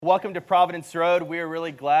Welcome to Providence Road. We are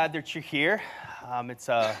really glad that you're here.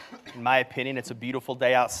 In my opinion, it's a beautiful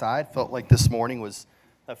day outside. Felt like this morning was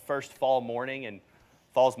the first fall morning, and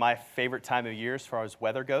fall's my favorite time of year as far as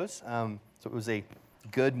weather goes. So it was a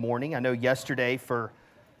good morning. I know yesterday for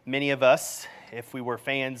many of us, if we were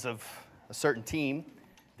fans of a certain team,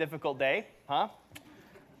 difficult day, huh?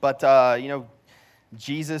 But,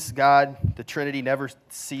 Jesus, God, the Trinity never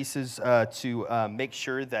ceases to make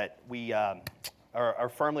sure that we are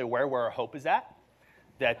firmly aware where our hope is at,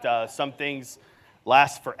 that some things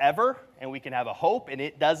last forever and we can have a hope and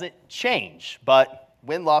it doesn't change. But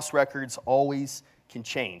win-loss records always can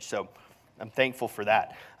change. So I'm thankful for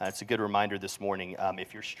that. It's a good reminder this morning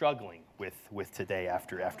if you're struggling with today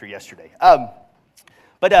after yesterday.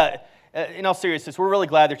 But in all seriousness, we're really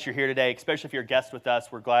glad that you're here today, especially if you're a guest with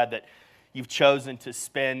us. We're glad that you've chosen to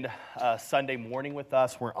spend Sunday morning with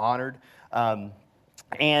us. We're honored.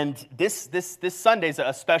 And this Sunday is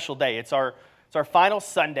a special day. It's our final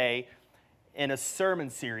Sunday in a sermon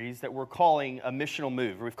series that we're calling a missional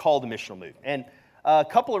move, or we've called a missional move. And a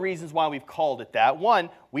couple of reasons why we've called it that. One,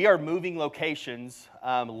 we are moving locations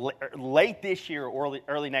late this year or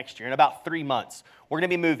early next year. In about 3 months, we're going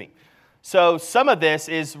to be moving. So some of this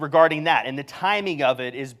is regarding that, and the timing of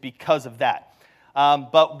it is because of that.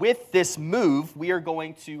 But with this move, we are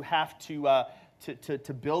going to have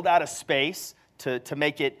to build out a space to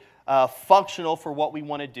make it functional for what we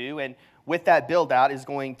want to do. And with that build out is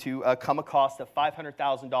going to come a cost of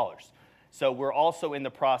 $500,000. So we're also in the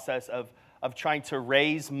process of trying to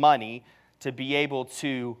raise money to be able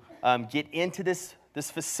to get into this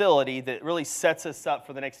facility that really sets us up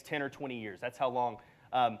for the next 10 or 20 years. That's how long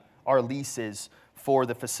our lease is for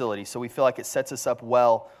the facility. So we feel like it sets us up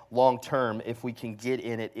well long term if we can get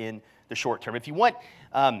in it in the short term. If you want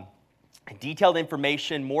detailed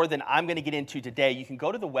information, more than I'm going to get into today, you can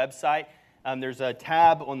go to the website. There's a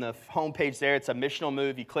tab on the homepage there. It's a missional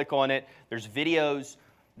move. You click on it. There's videos,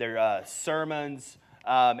 there are sermons,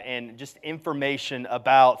 and just information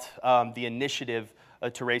about the initiative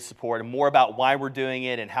to raise support, and more about why we're doing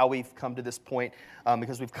it and how we've come to this point,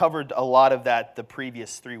 because we've covered a lot of that the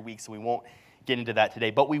previous 3 weeks, and we won't get into that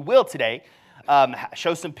today. But we will today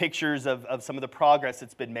show some pictures of some of the progress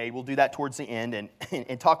that's been made. We'll do that towards the end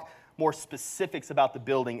and talk more specifics about the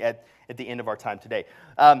building at the end of our time today.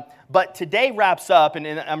 But today wraps up, and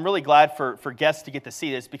I'm really glad for guests to get to see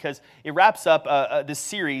this, because it wraps up this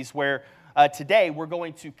series where today we're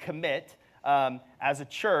going to commit as a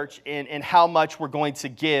church in how much we're going to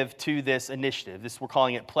give to this initiative. We're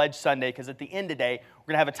calling it Pledge Sunday, because at the end of the day,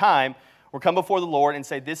 we're going to have a time we'll come before the Lord and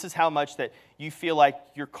say, this is how much that you feel like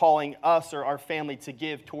you're calling us or our family to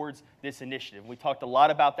give towards this initiative. We talked a lot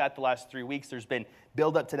about that the last 3 weeks. There's been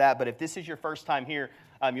build up to that, but if this is your first time here,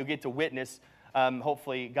 you'll get to witness,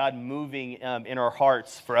 hopefully, God moving in our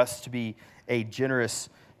hearts for us to be a generous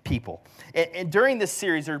people. And during this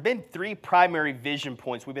series, there have been 3 primary vision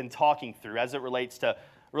points we've been talking through as it relates to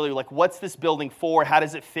really like what's this building for, how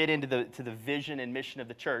does it fit into the vision and mission of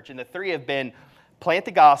the church. And the 3 have been plant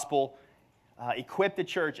the gospel, equip the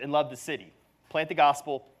church, and love the city. Plant the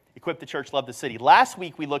gospel, equip the church, love the city. Last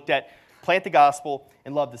week we looked at plant the gospel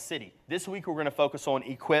and love the city. This week we're going to focus on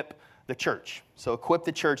equip the church. So equip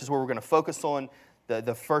the church is where we're going to focus on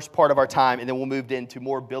the first part of our time, and then we'll move into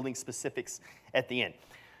more building specifics at the end.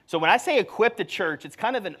 So when I say equip the church, it's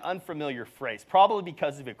kind of an unfamiliar phrase, probably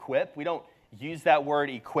because of equip. We don't use that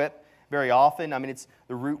word equip very often. I mean, it's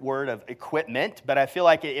the root word of equipment, but I feel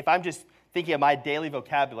like if I'm just thinking of my daily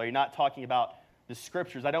vocabulary, not talking about the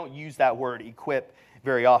scriptures, I don't use that word equip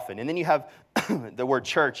very often. And then you have the word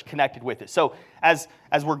church connected with it. So as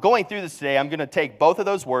we're going through this today, I'm going to take both of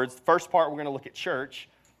those words. The first part, we're going to look at church.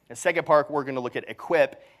 The second part, we're going to look at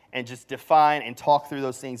equip and just define and talk through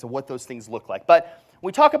those things and what those things look like. But when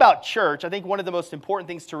we talk about church, I think one of the most important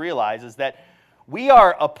things to realize is that we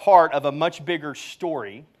are a part of a much bigger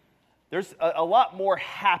story. There's a lot more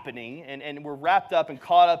happening, and we're wrapped up and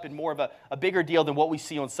caught up in more of a bigger deal than what we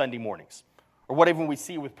see on Sunday mornings, or what even we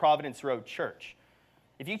see with Providence Road Church.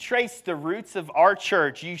 If you trace the roots of our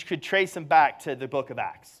church, you could trace them back to the book of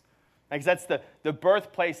Acts. Because that's the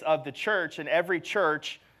birthplace of the church, and every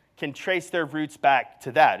church can trace their roots back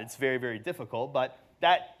to that. It's very, very difficult, but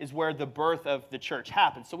that is where the birth of the church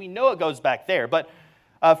happens. So we know it goes back there, but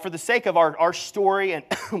for the sake of our story and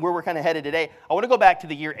where we're kind of headed today, I want to go back to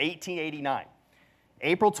the year 1889.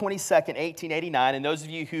 April 22nd, 1889, and those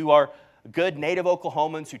of you who are good native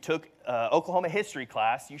Oklahomans who took Oklahoma history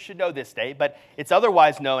class, you should know this date, but it's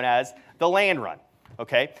otherwise known as the Land Run,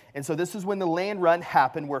 okay? And so this is when the Land Run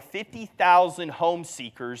happened, where 50,000 home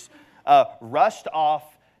seekers rushed off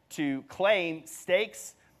to claim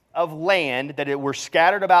stakes of land that were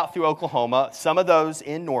scattered about through Oklahoma, some of those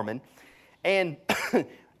in Norman. And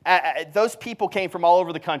those people came from all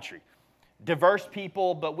over the country. Diverse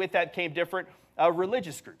people, but with that came different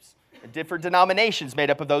religious groups. Different denominations made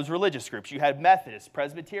up of those religious groups. You had Methodists,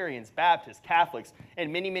 Presbyterians, Baptists, Catholics,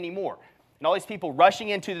 and many, many more. And all these people rushing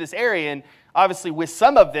into this area, and obviously with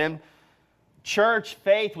some of them, church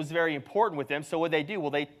faith was very important with them. So what did they do? Well,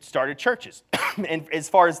 they started churches. And as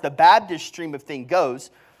far as the Baptist stream of thing goes,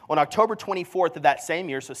 on October 24th of that same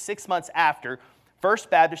year, so 6 months after, First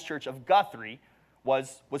Baptist Church of Guthrie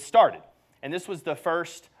was started. And this was the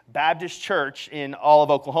first Baptist church in all of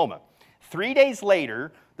Oklahoma. 3 days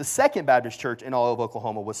later, the Second Baptist Church in all of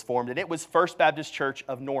Oklahoma was formed, and it was First Baptist Church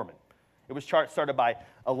of Norman. It was started by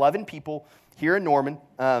 11 people here in Norman,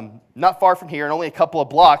 not far from here, and only a couple of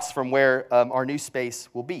blocks from where our new space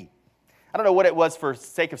will be. I don't know what it was for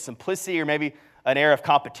sake of simplicity or maybe an era of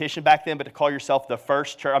competition back then, but to call yourself the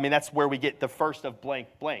first church, I mean, that's where we get the first of blank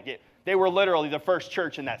blank. They were literally the first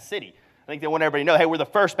church in that city. I think they want everybody to know, hey, we're the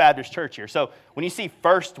First Baptist Church here. So when you see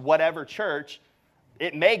first whatever church,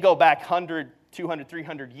 it may go back 100, 200,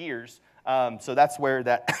 300 years. So that's where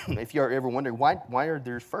that, if you're ever wondering, why are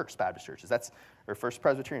there First Baptist churches? Or First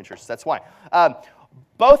Presbyterian churches, that's why.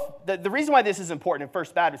 The reason why this is important in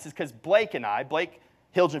First Baptist is because Blake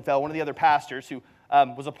Hilgenfeld, one of the other pastors who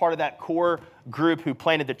was a part of that core group who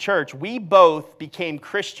planted the church, we both became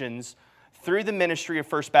Christians through the ministry of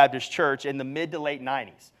First Baptist Church in the mid to late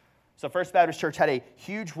 90s. So First Baptist Church had a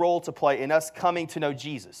huge role to play in us coming to know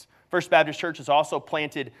Jesus. First Baptist Church has also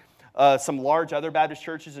planted some large other Baptist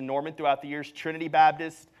churches in Norman throughout the years. Trinity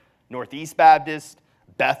Baptist, Northeast Baptist,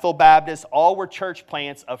 Bethel Baptist, all were church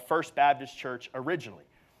plants of First Baptist Church originally.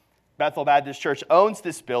 Bethel Baptist Church owns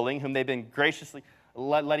this building, whom they've been graciously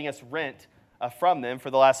letting us rent from them for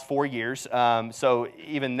the last 4 years. So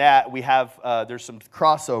even that, we have, there's some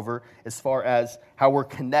crossover as far as how we're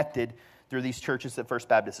connected through these churches that First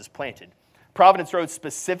Baptist has planted. Providence Road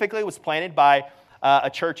specifically was planted by a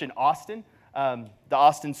church in Austin, the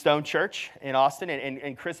Austin Stone Church in Austin,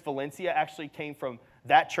 and Chris Valencia actually came from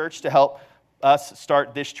that church to help us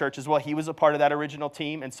start this church as well. He was a part of that original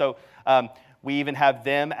team, and so we even have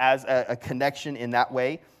them as a connection in that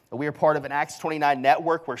way. We are part of an Acts 29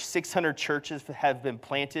 network where 600 churches have been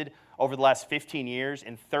planted over the last 15 years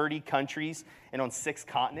in 30 countries and on 6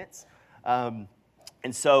 continents.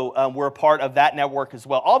 And so we're a part of that network as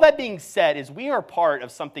well. All that being said is we are part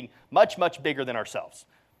of something much, much bigger than ourselves,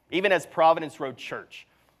 even as Providence Road Church.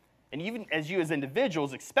 And even as you as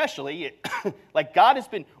individuals especially, like God has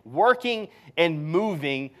been working and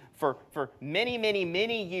moving for many, many,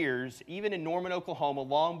 many years, even in Norman, Oklahoma,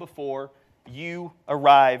 long before you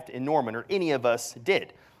arrived in Norman, or any of us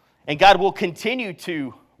did. And God will continue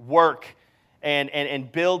to work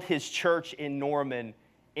and build His church in Norman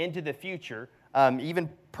into the future, even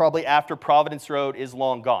probably after Providence Road is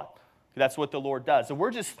long gone. That's what the Lord does. So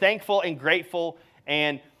we're just thankful and grateful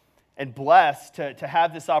and blessed to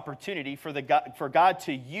have this opportunity for God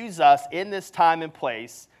to use us in this time and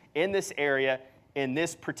place, in this area, in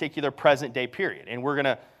this particular present day period. And we're going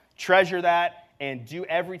to treasure that and do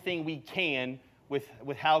everything we can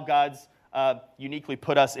with how God's uniquely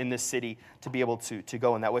put us in this city to be able to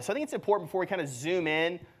go in that way. So I think it's important before we kind of zoom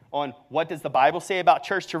in on what does the Bible say about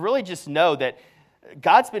church to really just know that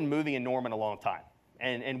God's been moving in Norman a long time.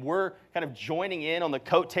 And we're kind of joining in on the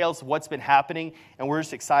coattails of what's been happening, and we're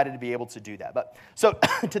just excited to be able to do that. But so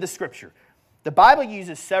to the Scripture. The Bible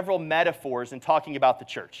uses several metaphors in talking about the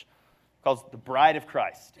church. It calls it the bride of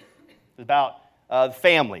Christ. It's about the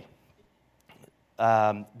family,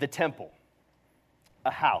 the temple,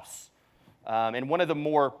 a house. And one of the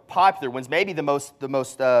more popular ones, maybe the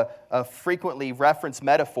most frequently referenced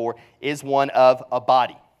metaphor, is one of a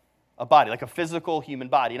body, like a physical human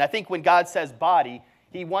body. And I think when God says body,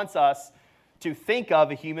 He wants us to think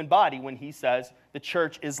of a human body when He says the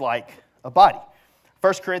church is like a body.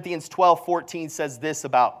 1 Corinthians 12:14 says this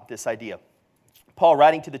about this idea. Paul,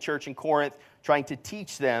 writing to the church in Corinth, trying to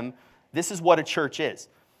teach them, this is what a church is.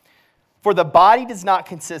 For the body does not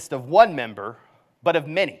consist of one member, but of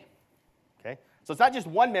many. Okay? So it's not just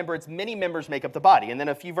one member, it's many members make up the body. And then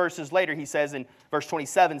a few verses later, he says in verse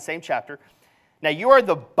 27, same chapter, now you are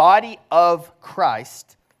the body of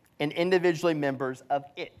Christ and individually members of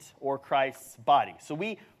it, or Christ's body. So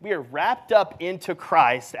we are wrapped up into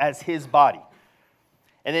Christ as His body.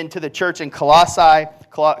 And then to the church in Colossae,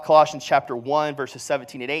 Colossians chapter 1, verses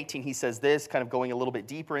 17 and 18, he says this, kind of going a little bit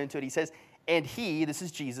deeper into it. He says, and He, this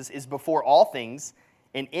is Jesus, is before all things,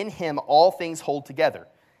 and in Him all things hold together.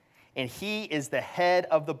 And He is the head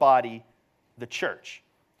of the body, the church.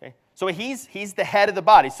 Okay? So he's the head of the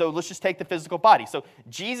body. So let's just take the physical body. So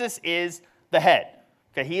Jesus is the head.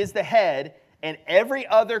 Okay, he is the head, and every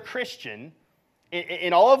other Christian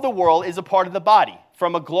in all of the world is a part of the body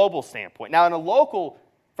from a global standpoint. Now,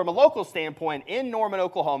 from a local standpoint, in Norman,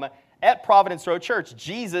 Oklahoma, at Providence Road Church,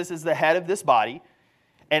 Jesus is the head of this body,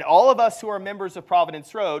 and all of us who are members of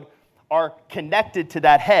Providence Road are connected to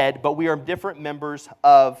that head, but we are different members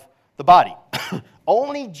of the body.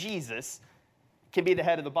 Only Jesus can be the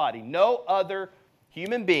head of the body. No other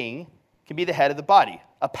human being can be the head of the body.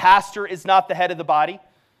 A pastor is not the head of the body.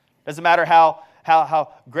 Doesn't matter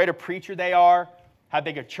how great a preacher they are, how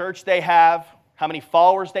big a church they have, how many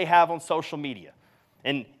followers they have on social media.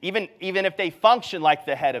 And even if they function like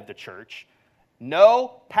the head of the church,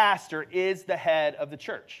 no pastor is the head of the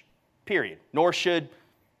church, period. Nor should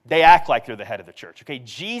they act like they're the head of the church. Okay,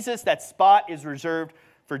 Jesus, that spot is reserved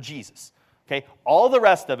for Jesus. Okay, all the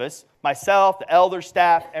rest of us, myself, the elder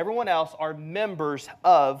staff, everyone else are members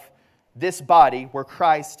of this body where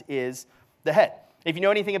Christ is the head. If you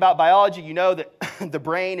know anything about biology, you know that the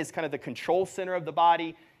brain is kind of the control center of the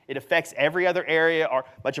body. It affects every other area.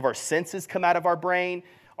 Much of our senses come out of our brain.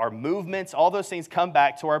 Our movements, all those things come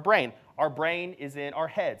back to our brain. Our brain is in our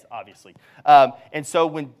heads, obviously. And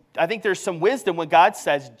so I think there's some wisdom when God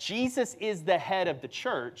says Jesus is the head of the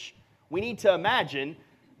church. We need to imagine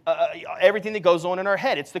everything that goes on in our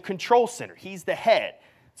head. It's the control center. He's the head.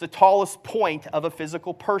 It's the tallest point of a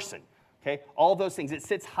physical person. Okay, all those things. It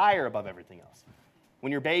sits higher above everything else.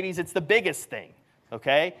 When you're babies, it's the biggest thing.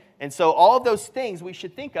 Okay, and so all of those things we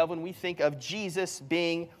should think of when we think of Jesus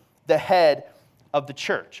being the head of the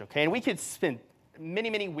church. Okay, and we could spend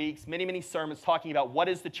many weeks, many sermons talking about what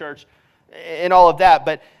is the church and all of that.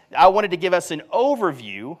 But I wanted to give us an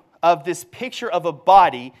overview of this picture of a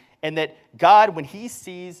body. And that God, when he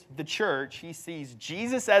sees the church, he sees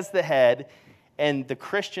Jesus as the head and the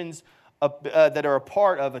Christians that are a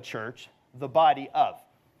part of a church, the body of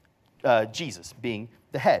Jesus being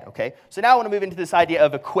the head, okay? So now I want to move into this idea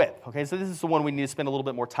of equip, okay? So this is the one we need to spend a little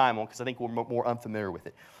bit more time on because I think we're more unfamiliar with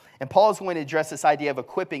it. And Paul is going to address this idea of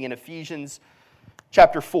equipping in Ephesians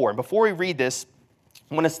chapter 4. And before we read this,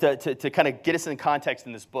 I want us to kind of get us in context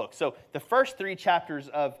in this book. So the first 3 chapters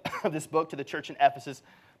of this book to the church in Ephesus,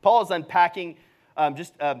 Paul is unpacking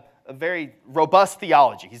just a very robust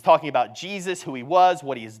theology. He's talking about Jesus, who he was,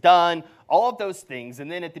 what he has done, all of those things.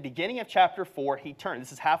 And then at the beginning of chapter 4, he turns.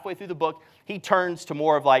 This is halfway through the book. He turns to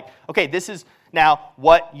more of like, okay, this is now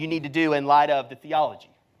what you need to do in light of the theology.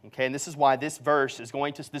 Okay, and this is why this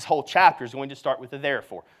whole chapter is going to start with a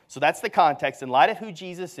therefore. So that's the context. In light of who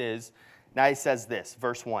Jesus is, now he says this,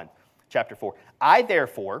 verse 1, chapter 4. I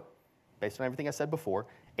therefore, based on everything I said before,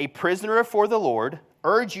 a prisoner for the Lord,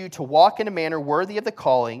 urge you to walk in a manner worthy of the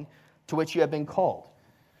calling to which you have been called,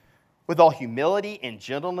 with all humility and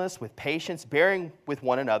gentleness, with patience, bearing with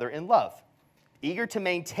one another in love, eager to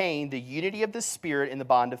maintain the unity of the Spirit in the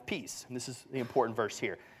bond of peace. And this is the important verse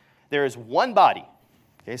here. There is one body.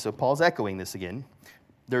 Okay, so Paul's echoing this again.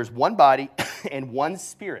 There's one body and one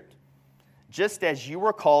Spirit, just as you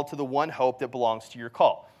were called to the one hope that belongs to your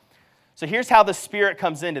call. So here's how the Spirit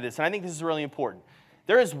comes into this, and I think this is really important.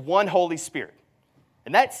 There is one Holy Spirit,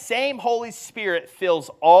 and that same Holy Spirit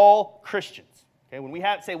fills all Christians. Okay, when we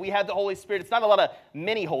have the Holy Spirit, it's not a lot of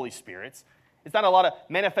many Holy Spirits. It's not a lot of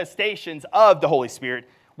manifestations of the Holy Spirit.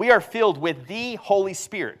 We are filled with the Holy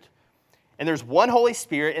Spirit. And there's one Holy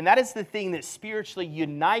Spirit, and that is the thing that spiritually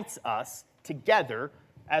unites us together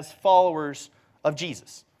as followers of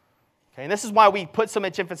Jesus. Okay, and this is why we put so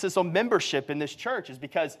much emphasis on membership in this church, is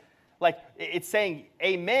because it's saying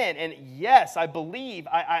amen, and yes, I believe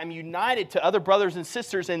I'm united to other brothers and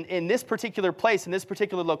sisters in this particular place, in this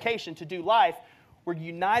particular location to do life. We're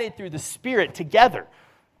united through the Spirit together.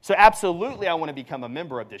 So absolutely I want to become a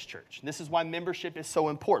member of this church. And this is why membership is so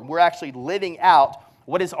important. We're actually living out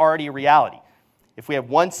what is already a reality. If we have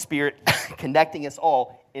one Spirit connecting us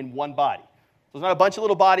all in one body. So it's not a bunch of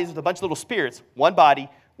little bodies with a bunch of little spirits. One body,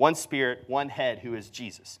 one Spirit, one head, who is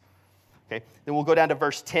Jesus. Okay. Then we'll go down to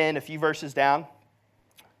verse 10, a few verses down.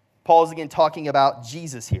 Paul is again talking about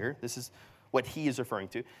Jesus here. This is what he is referring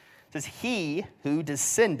to. It says, he who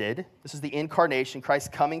descended, this is the incarnation,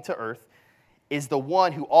 Christ coming to earth, is the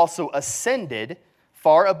one who also ascended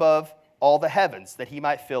far above all the heavens, that he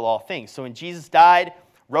might fill all things. So when Jesus died,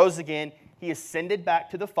 rose again, he ascended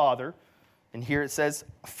back to the Father. And here it says,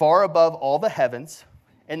 far above all the heavens.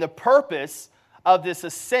 And the purpose of this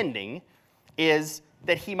ascending is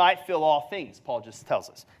that he might fill all things, Paul just tells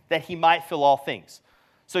us. That he might fill all things.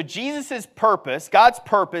 So Jesus' purpose, God's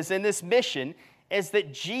purpose in this mission, is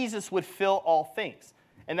that Jesus would fill all things.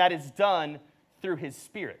 And that is done through his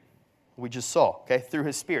Spirit. We just saw, okay, through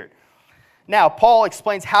his Spirit. Now, Paul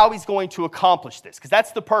explains how he's going to accomplish this, because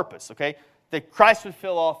that's the purpose, okay? That Christ would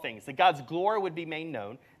fill all things, that God's glory would be made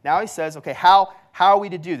known. Now he says, okay, how are we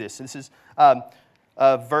to do this? This is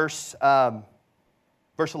verse 11.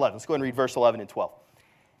 Let's go ahead and read verse 11 and 12.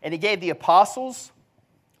 And he gave the apostles,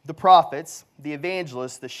 the prophets, the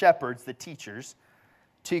evangelists, the shepherds, the teachers,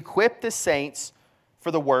 to equip the saints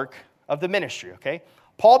for the work of the ministry, okay?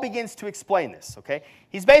 Paul begins to explain this, okay?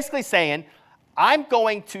 He's basically saying, I'm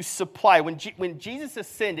going to supply, when Jesus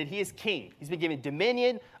ascended, he is king. He's been given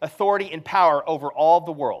dominion, authority, and power over all of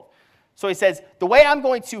the world. So he says, the way I'm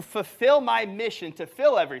going to fulfill my mission to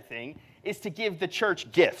fill everything is to give the church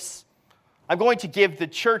gifts. I'm going to give the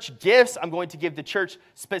church gifts. I'm going to give the church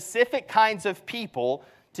specific kinds of people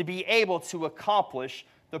to be able to accomplish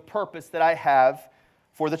the purpose that I have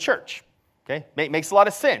for the church. Okay, makes a lot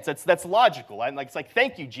of sense. That's logical. It's like,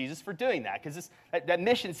 thank you, Jesus, for doing that, because that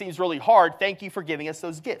mission seems really hard. Thank you for giving us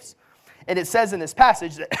those gifts. And it says in this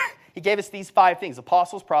passage that he gave us these 5 things: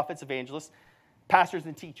 apostles, prophets, evangelists, pastors,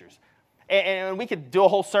 and teachers. And we could do a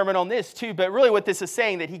whole sermon on this too, but really what this is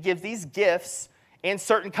saying, that he gives these gifts and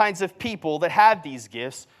certain kinds of people that have these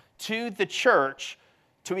gifts to the church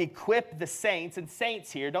to equip the saints. And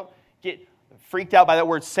saints here, don't get freaked out by that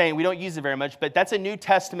word saint. We don't use it very much, but that's a New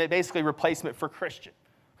Testament basically replacement for Christian.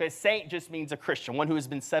 Okay, saint just means a Christian, one who has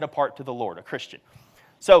been set apart to the Lord, a Christian.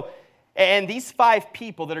 So, and these 5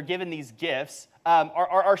 people that are given these gifts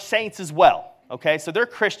are saints as well. Okay, so they're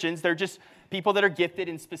Christians. They're just people that are gifted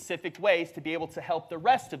in specific ways to be able to help the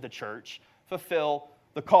rest of the church fulfill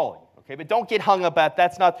the calling. Okay, but don't get hung up at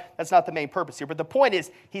that's not the main purpose here. But the point is,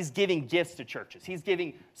 he's giving gifts to churches. He's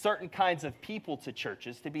giving certain kinds of people to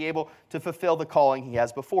churches to be able to fulfill the calling he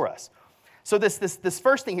has before us. So this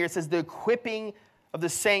first thing here, it says the equipping of the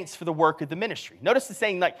saints for the work of the ministry. Notice it's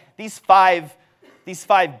saying like these five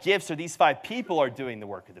gifts or these 5 people are doing the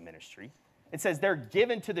work of the ministry. It says they're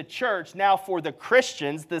given to the church now for the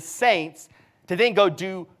Christians, the saints, to then go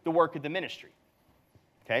do the work of the ministry.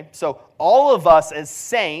 Okay, so all of us as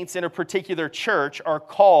saints in a particular church are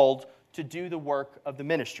called to do the work of the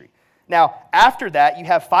ministry. Now, after that, you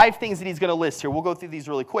have 5 things that he's going to list here. We'll go through these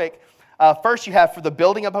really quick. First, you have for the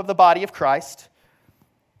building up of the body of Christ.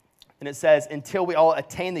 And it says, until we all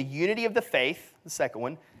attain the unity of the faith, the second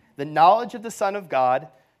one, the knowledge of the Son of God,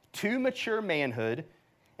 to mature manhood,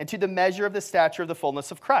 and to the measure of the stature of the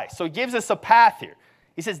fullness of Christ. So he gives us a path here.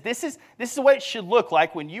 He says this is what it should look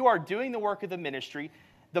like when you are doing the work of the ministry.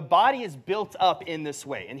 The body is built up in this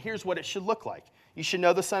way, and here's what it should look like. You should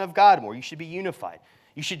know the Son of God more. You should be unified.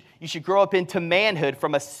 You should grow up into manhood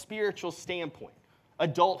from a spiritual standpoint.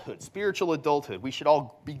 Adulthood, spiritual adulthood. We should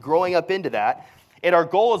all be growing up into that. And our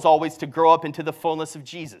goal is always to grow up into the fullness of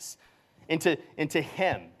Jesus, into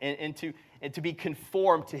Him, and to be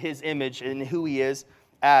conformed to His image and who He is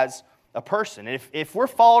as a person. And if we're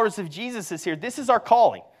followers of Jesus this year, this is our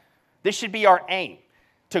calling. This should be our aim,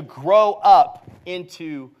 to grow up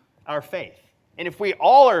into our faith. And if we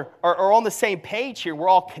all are on the same page here, we're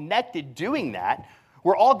all connected doing that,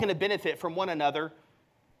 we're all going to benefit from one another,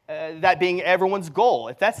 that being everyone's goal.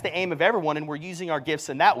 If that's the aim of everyone and we're using our gifts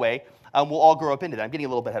in that way, we'll all grow up into that. I'm getting a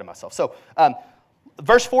little bit ahead of myself. So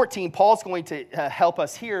verse 14, Paul's going to help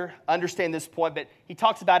us here understand this point, but he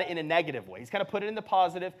talks about it in a negative way. He's kind of put it in the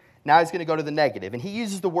positive. Now he's going to go to the negative. And he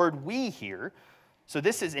uses the word we here. So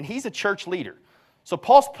and he's a church leader. So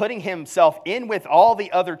Paul's putting himself in with all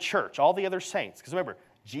the other church, all the other saints. Because remember,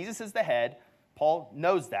 Jesus is the head. Paul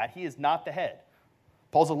knows that. He is not the head.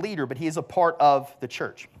 Paul's a leader, but he is a part of the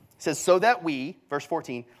church. It says, so that we, verse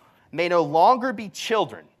 14, may no longer be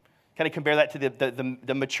children. Kind of compare that to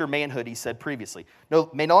the mature manhood he said previously.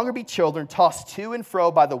 No, may no longer be children tossed to and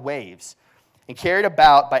fro by the waves and carried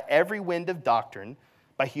about by every wind of doctrine,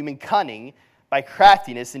 by human cunning, by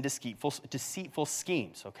craftiness and deceitful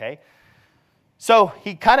schemes, okay? So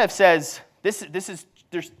he kind of says,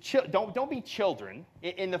 don't be children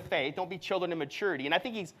in the faith. Don't be children in maturity. And I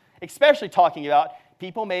think he's especially talking about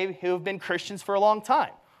people maybe who have been Christians for a long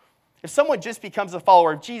time. If someone just becomes a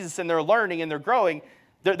follower of Jesus and they're learning and they're growing,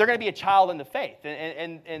 they're going to be a child in the faith,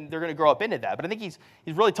 and they're going to grow up into that. But I think he's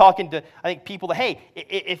really talking to people that, hey,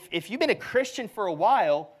 if you've been a Christian for a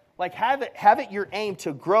while, like have it your aim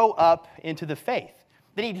to grow up into the faith.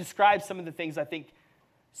 Then he describes some of the things I think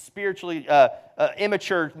spiritually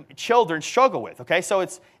immature children struggle with. Okay, so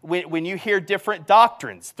it's when you hear different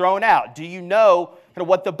doctrines thrown out, do you know kind of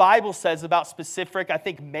what the Bible says about specific, I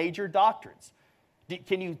think, major doctrines?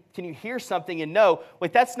 Can you hear something and know,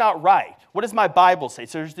 wait, that's not right? What does my Bible say?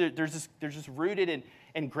 So there's this rooted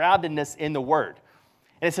and groundedness in the Word.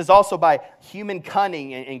 And it says also by human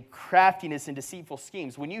cunning and craftiness and deceitful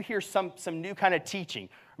schemes. When you hear some new kind of teaching,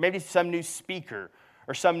 or maybe some new speaker,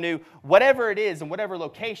 or some new, whatever it is in whatever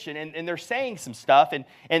location, and they're saying some stuff,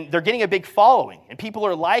 and they're getting a big following, and people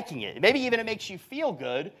are liking it. Maybe even it makes you feel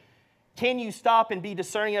good. Can you stop and be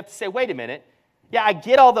discerning enough to say, wait a minute, yeah, I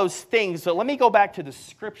get all those things, but let me go back to the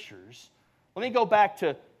Scriptures. Let me go back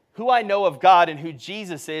to who I know of God and who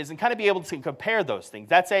Jesus is, and kind of be able to compare those things.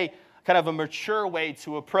 That's a kind of a mature way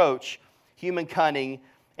to approach human cunning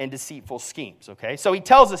and deceitful schemes, okay? So he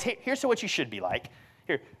tells us, here's what you should be like.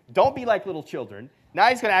 Here, don't be like little children. Now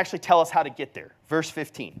he's going to actually tell us how to get there. Verse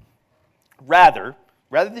 15. Rather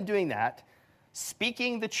than doing that,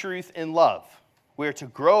 speaking the truth in love, we are to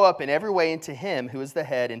grow up in every way into him who is the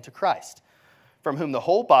head, into Christ, from whom the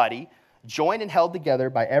whole body, joined and held together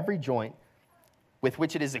by every joint with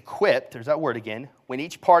which it is equipped, there's that word again, when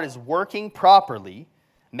each part is working properly,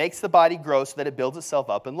 makes the body grow so that it builds itself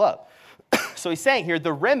up in love. So he's saying here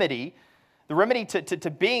the remedy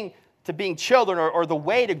to being children, or the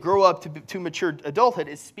way to grow up to mature adulthood,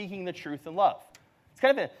 is speaking the truth in love. It's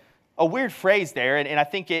kind of a weird phrase there, and I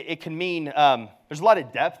think it can mean, there's a lot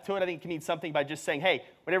of depth to it. I think it can mean something by just saying, hey,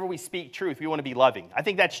 whenever we speak truth, we want to be loving. I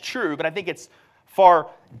think that's true, but I think it's far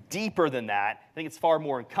deeper than that. I think it's far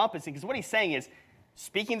more encompassing, because what he's saying is,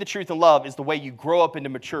 speaking the truth in love is the way you grow up into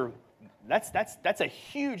mature. That's a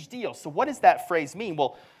huge deal. So what does that phrase mean?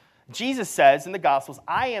 Well, Jesus says in the Gospels,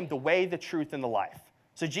 I am the way, the truth, and the life.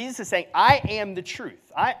 So Jesus is saying, I am the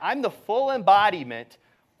truth. I'm the full embodiment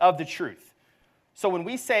of the truth. So when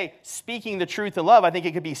we say speaking the truth in love, I think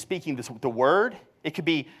it could be speaking the word. It could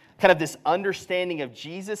be kind of this understanding of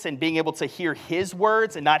Jesus and being able to hear his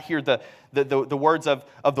words and not hear the words of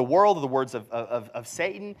the world or the words of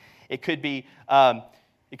Satan. It could be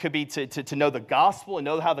to know the gospel and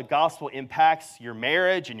know how the gospel impacts your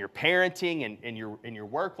marriage and your parenting and your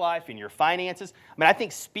work life and your finances. I mean, I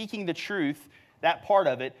think speaking the truth, that part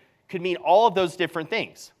of it, could mean all of those different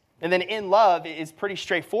things. And then in love is pretty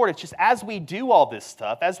straightforward. It's just as we do all this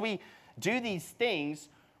stuff, as we do these things,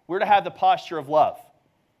 we're to have the posture of love.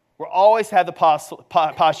 We'll always have the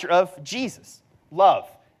posture of Jesus. Love,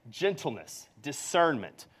 gentleness,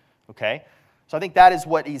 discernment. Okay? So I think that is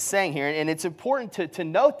what he's saying here. And it's important to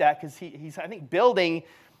note that, because he's, I think, building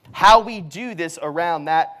how we do this around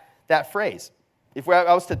that phrase. If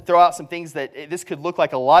I was to throw out some things that this could look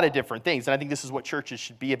like a lot of different things, and I think this is what churches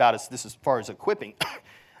should be about, as far as equipping.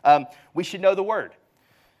 We should know the Word.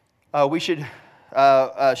 We should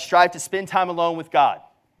strive to spend time alone with God.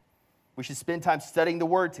 We should spend time studying the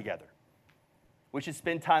Word together. We should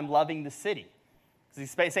spend time loving the city.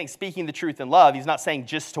 Because he's saying speaking the truth in love, he's not saying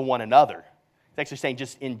just to one another. He's actually saying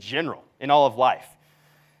just in general, in all of life.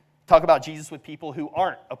 Talk about Jesus with people who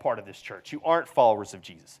aren't a part of this church, who aren't followers of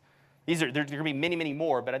Jesus. There are going to be many, many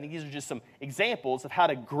more, but I think these are just some examples of how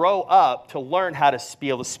to grow up to learn how to be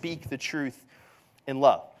able to speak the truth in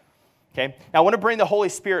love. Okay? Now, I want to bring the Holy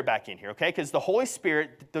Spirit back in here, okay? Because the Holy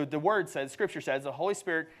Spirit, the Word says, Scripture says, the Holy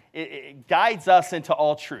Spirit it guides us into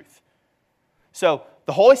all truth. So,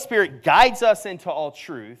 the Holy Spirit guides us into all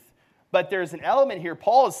truth, but there's an element here.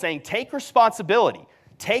 Paul is saying, take responsibility.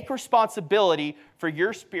 Take responsibility for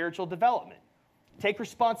your spiritual development. Take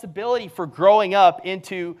responsibility for growing up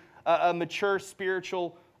into a mature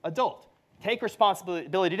spiritual adult. Take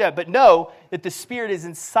responsibility to that, but know that the Spirit is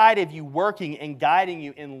inside of you, working and guiding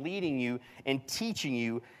you and leading you and teaching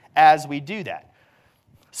you as we do that.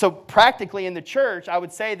 So practically in the church, I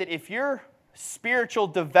would say that if your spiritual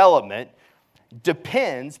development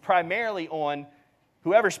depends primarily on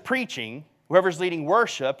whoever's preaching, whoever's leading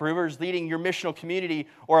worship, or whoever's leading your missional community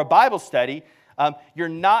or a Bible study, you're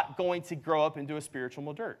not going to grow up into a spiritual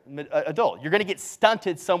adult. You're going to get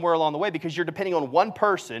stunted somewhere along the way because you're depending on one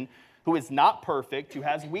person who is not perfect, who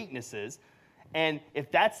has weaknesses. And if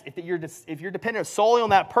you're dependent solely on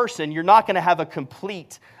that person, you're not going to have a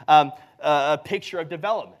complete picture of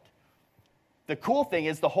development. The cool thing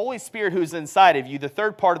is the Holy Spirit who's inside of you, the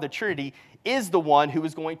third part of the Trinity, is the one who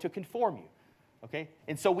is going to conform you. Okay?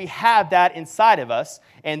 And so we have that inside of us,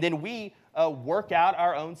 and then we work out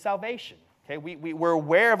our own salvation. Okay? We're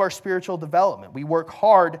aware of our spiritual development. We work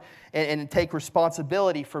hard and take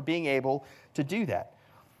responsibility for being able to do that.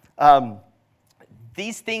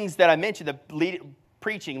 These things that I mentioned,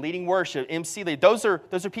 preaching, leading worship, MC lead, those are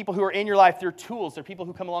people who are in your life. They're tools. They're people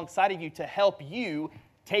who come alongside of you to help you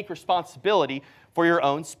take responsibility for your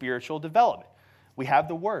own spiritual development. We have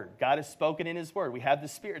the Word. God has spoken in His Word. We have the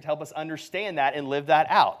Spirit to help us understand that and live that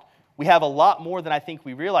out. We have a lot more than I think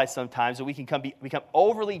we realize sometimes, that we can become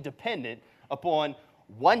overly dependent upon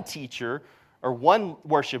one teacher or one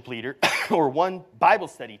worship leader or one Bible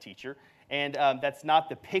study teacher, and that's not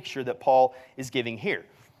the picture that Paul is giving here.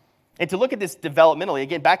 And to look at this developmentally,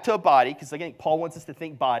 again, back to a body, because again, Paul wants us to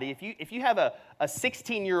think body. If you have a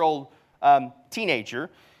 16-year-old teenager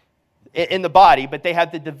in the body, but they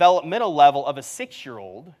have the developmental level of a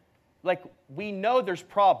 6-year-old, like, we know there's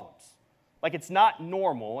problems. Like, it's not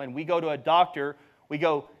normal, and we go to a doctor, we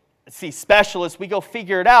go see specialists, we go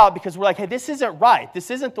figure it out because we're like, hey, this isn't right. This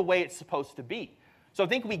isn't the way it's supposed to be. So I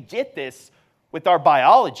think we get this with our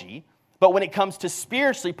biology, but when it comes to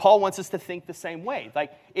spiritually, Paul wants us to think the same way.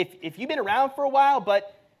 Like, if you've been around for a while,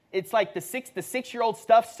 but it's like the 6-year-old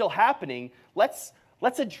stuff's still happening, let's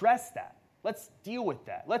address that. Let's deal with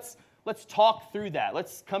that. Let's talk through that.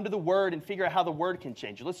 Let's come to the Word and figure out how the Word can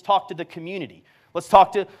change it. Let's talk to the community. Let's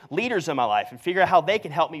talk to leaders in my life and figure out how they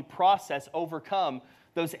can help me process, overcome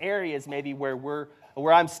those areas maybe where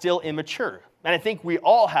I'm still immature. And I think we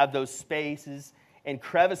all have those spaces and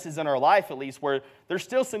crevices in our life, at least, where there's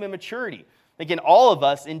still some immaturity. Again, all of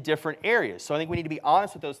us in different areas. So I think we need to be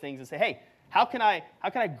honest with those things and say, hey, how can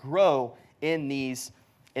I grow in these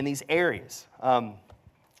areas?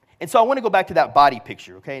 And so I want to go back to that body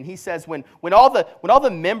picture, okay? And he says when all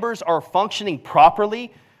the members are functioning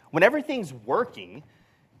properly, when everything's working,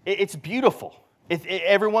 it's beautiful.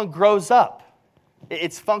 Everyone grows up.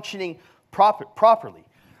 It's functioning properly.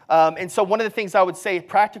 And so one of the things I would say,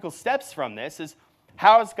 practical steps from this is,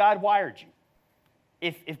 how has God wired you?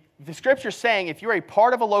 If the Scripture's saying if you're a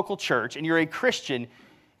part of a local church and you're a Christian,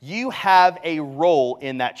 you have a role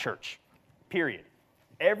in that church, period.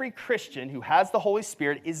 Every Christian who has the Holy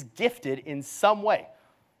Spirit is gifted in some way,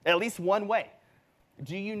 at least one way.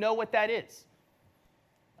 Do you know what that is?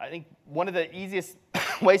 I think one of the easiest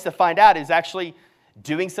ways to find out is actually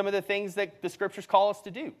doing some of the things that the Scriptures call us to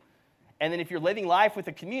do. And then if you're living life with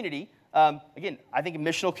a community, again, I think a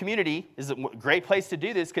missional community is a great place to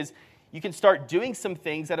do this because you can start doing some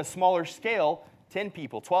things at a smaller scale, 10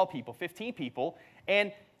 people, 12 people, 15 people,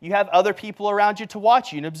 and you have other people around you to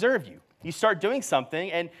watch you and observe you. You start doing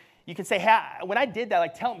something, and you can say, hey, when I did that,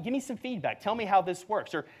 like, give me some feedback. Tell me how this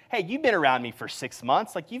works. Or, hey, you've been around me for 6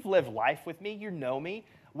 months. Like, you've lived life with me. You know me.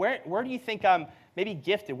 Where do you think I'm maybe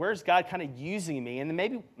gifted? Where's God kind of using me? And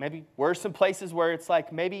then maybe where are some places where it's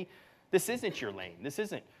like, maybe this isn't your lane. This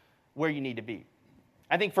isn't where you need to be.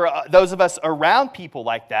 I think for those of us around people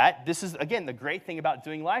like that, this is, again, the great thing about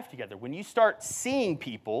doing life together. When you start seeing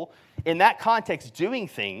people in that context doing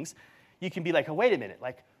things, you can be like, oh, wait a minute.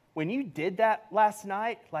 Like, when you did that last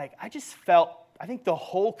night, like, I think the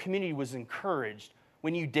whole community was encouraged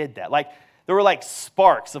when you did that. Like, there were like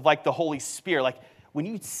sparks of like the Holy Spirit. Like, when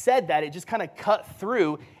you said that, it just kind of cut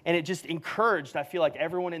through and it just encouraged, I feel like,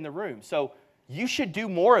 everyone in the room. So you should do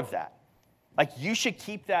more of that. Like, you should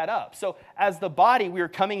keep that up. So as the body, we were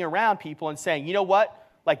coming around people and saying, you know what?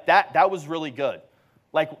 Like, that was really good.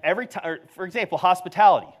 Like, every time, for example,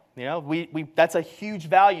 hospitality. You know, that's a huge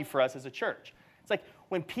value for us as a church. It's like,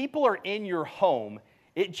 when people are in your home,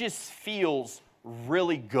 it just feels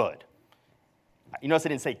really good. You notice I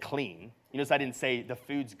didn't say clean. You notice I didn't say the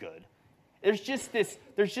food's good. There's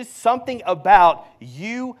just something about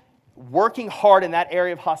you working hard in that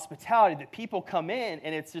area of hospitality that people come in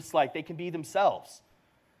and it's just like they can be themselves.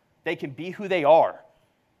 They can be who they are.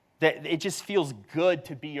 That it just feels good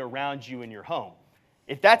to be around you in your home.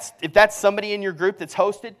 If that's somebody in your group that's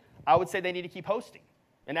hosted, I would say they need to keep hosting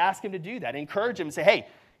and ask them to do that. Encourage them and say, hey,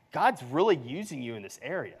 God's really using you in this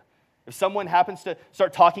area. If someone happens to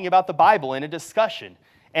start talking about the Bible in a discussion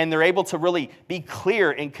and they're able to really be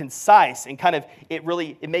clear and concise and kind of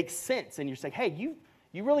it makes sense and you're saying, hey,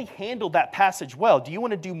 you really handled that passage well. Do you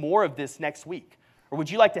want to do more of this next week? Or would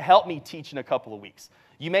you like to help me teach in a couple of weeks?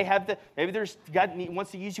 You may have God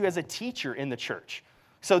wants to use you as a teacher in the church.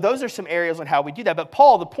 So those are some areas on how we do that. But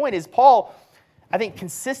the point is, Paul, I think,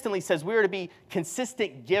 consistently says we are to be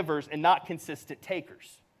consistent givers and not consistent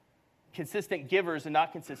takers. Consistent givers and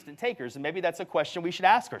not consistent takers. And maybe that's a question we should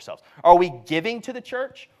ask ourselves. Are we giving to the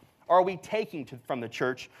church? Or are we taking from the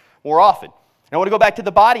church more often? And I want to go back to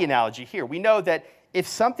the body analogy here. We know that if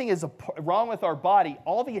something is wrong with our body,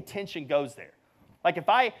 all the attention goes there. Like if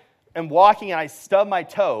I am walking and I stub my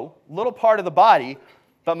toe, little part of the body,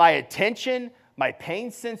 but my attention, my pain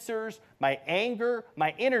sensors, my anger,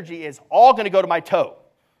 my energy is all going to go to my toe.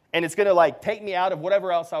 And it's going to like take me out of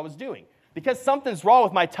whatever else I was doing. Because something's wrong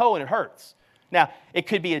with my toe and it hurts. Now, it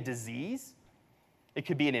could be a disease. It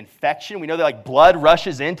could be an infection. We know that like blood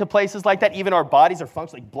rushes into places like that. Even our bodies are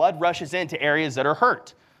functioning. Like blood rushes into areas that are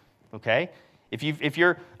hurt. Okay? If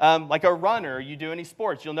you're like a runner or you do any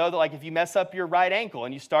sports, you'll know that like if you mess up your right ankle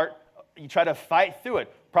and you try to fight through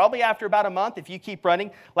it, probably after about a month, if you keep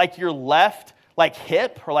running, like your left like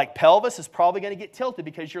hip or like pelvis is probably going to get tilted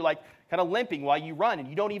because you're like kind of limping while you run and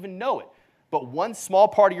you don't even know it. but one small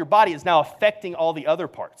part of your body is now affecting all the other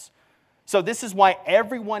parts. So this is why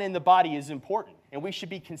everyone in the body is important, and we should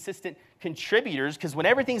be consistent contributors, because when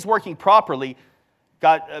everything's working properly,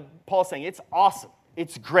 Paul's saying it's awesome,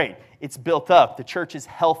 it's great, it's built up, the church is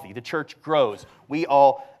healthy, the church grows. We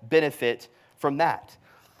all benefit from that.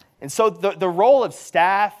 And so the role of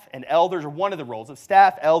staff and elders, or one of the roles of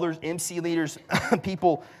staff, elders, MC leaders,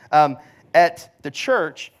 people at the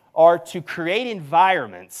church, are to create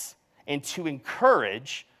environments and to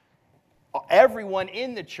encourage everyone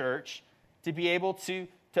in the church to be able to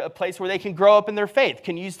a place where they can grow up in their faith,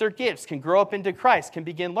 can use their gifts, can grow up into Christ, can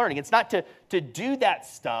begin learning. It's not to do that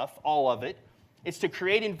stuff, all of it. It's to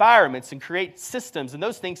create environments and create systems and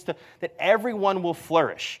those things that everyone will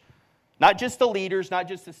flourish. Not just the leaders, not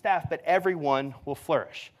just the staff, but everyone will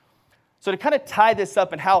flourish. So to kind of tie this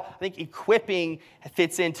up and how I think equipping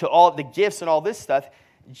fits into all the gifts and all this stuff,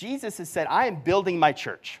 Jesus has said, I am building my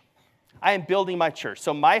church. I am building my church.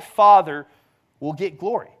 So my Father will get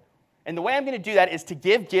glory. And the way I'm going to do that is to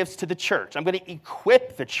give gifts to the church. I'm going to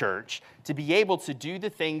equip the church to be able to do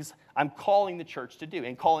the things I'm calling the church to do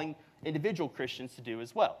and calling individual Christians to do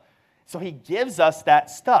as well. So he gives us that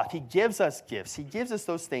stuff. He gives us gifts. He gives us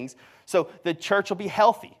those things so the church will be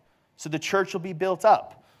healthy, so the church will be built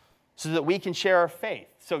up, so that we can share our faith,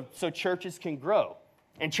 so churches can grow,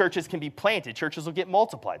 and churches can be planted. Churches will get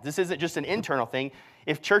multiplied. This isn't just an internal thing.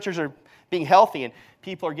 If churches are being healthy and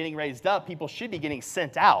people are getting raised up, people should be getting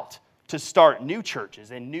sent out to start new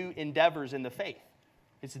churches and new endeavors in the faith.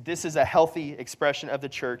 This is a healthy expression of the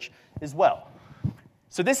church as well.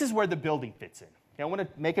 So this is where the building fits in. Okay, I want to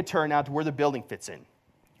make a turn now to where the building fits in.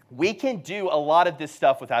 We can do a lot of this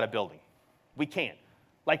stuff without a building. We can.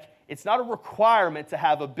 Like, it's not a requirement to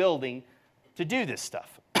have a building to do this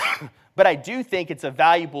stuff. But I do think it's a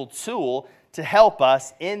valuable tool to help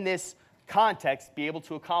us in this context be able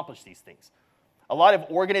to accomplish these things. A lot of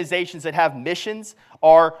organizations that have missions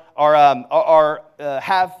have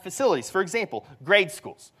facilities. For example, grade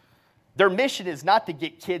schools. Their mission is not to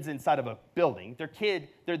get kids inside of a building.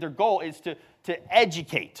 Their goal is to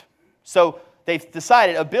educate. So they've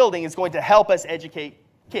decided a building is going to help us educate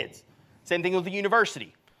kids. Same thing with the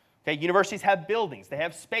university. Okay, universities have buildings. They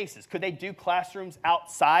have spaces. Could they do classrooms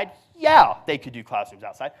outside? Yeah, they could do classrooms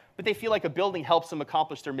outside, but they feel like a building helps them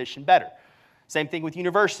accomplish their mission better. Same thing with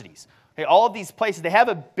universities. Okay, all of these places, they have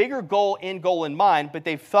a bigger goal in mind, but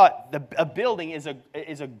they've thought a building is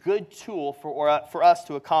a good tool for us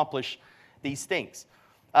to accomplish these things.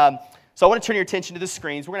 So I want to turn your attention to the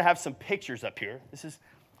screens. We're going to have some pictures up here.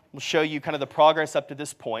 We'll show you kind of the progress up to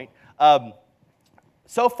this point.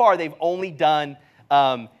 So far, they've only done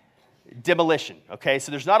demolition, okay?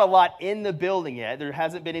 So there's not a lot in the building yet. There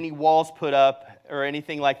hasn't been any walls put up or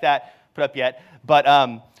anything like that put up yet. But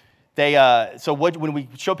when we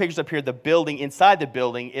show pictures up here, the building, inside the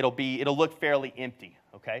building, it'll look fairly empty,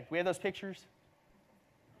 okay? We have those pictures?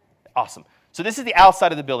 Awesome. So this is the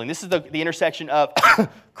outside of the building. This is the intersection of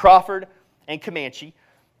Crawford and Comanche.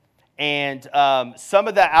 And some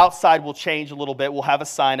of the outside will change a little bit. We'll have a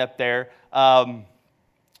sign up there,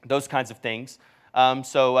 those kinds of things. You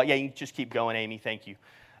can just keep going, Amy. Thank you.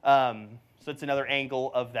 So it's another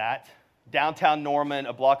angle of that. Downtown Norman,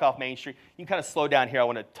 a block off Main Street. You can kind of slow down here. I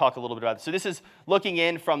want to talk a little bit about this. So this is looking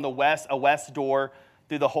in from the west, a west door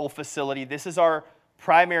through the whole facility. This is our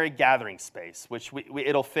primary gathering space, which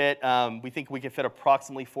it'll fit. We think we can fit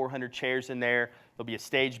approximately 400 chairs in there. There'll be a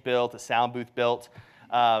stage built, a sound booth built.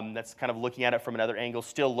 That's kind of looking at it from another angle,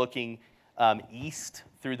 still looking east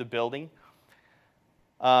through the building.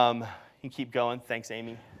 You can keep going. Thanks,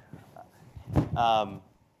 Amy.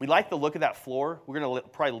 We like the look of that floor. We're going to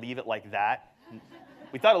probably leave it like that.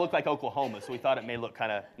 We thought it looked like Oklahoma, so we thought it may look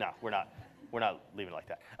kind of, no, we're not leaving it like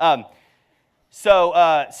that.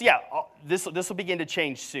 This will begin to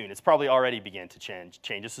change soon. It's probably already began to change.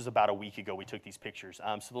 This is about a week ago we took these pictures.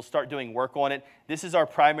 So they'll start doing work on it. This is our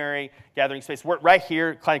primary gathering space. We're right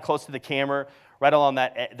here, kind of close to the camera, right along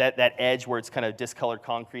that edge where it's kind of discolored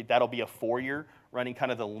concrete. That'll be a foyer running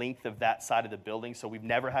kind of the length of that side of the building. So we've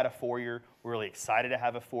never had a foyer. We're really excited to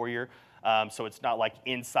have a foyer. So it's not like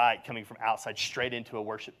inside coming from outside straight into a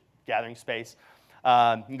worship gathering space.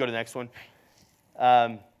 You can go to the next one.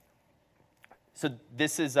 So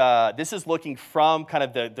this is looking from kind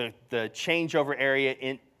of the changeover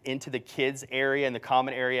area into the kids area and the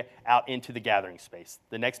common area out into the gathering space.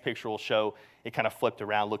 The next picture will show it kind of flipped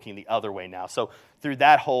around looking the other way now. So through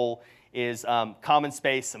that hole is common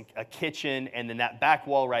space, a kitchen, and then that back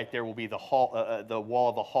wall right there will be the wall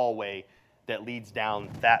of the hallway that leads down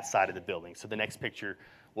that side of the building. So the next picture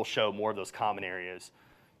will show more of those common areas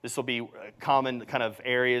This will be common kind of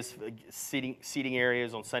areas, seating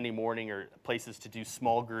areas on Sunday morning, or places to do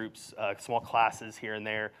small groups, small classes here and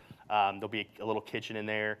there. There'll be a little kitchen in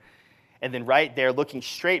there. And then right there, looking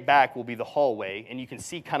straight back, will be the hallway. And you can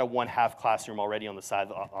see kind of one half classroom already on the side.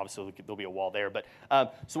 Obviously, there'll be a wall there. But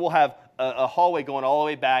so we'll have a hallway going all the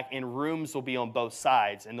way back, and rooms will be on both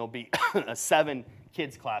sides. And there'll be 7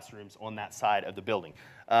 kids' classrooms on that side of the building.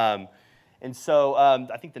 And so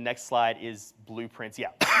I think the next slide is blueprints. Yeah,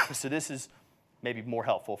 so this is maybe more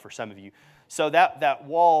helpful for some of you. So that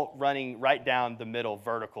wall running right down the middle,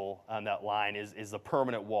 vertical on that line, is the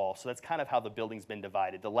permanent wall. So that's kind of how the building's been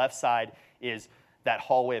divided. The left side is that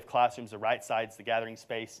hallway of classrooms. The right side's the gathering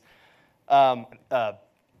space.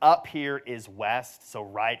 Up here is west, so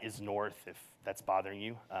right is north, if that's bothering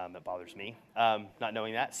you. That bothers me, not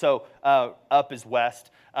knowing that. So up is west.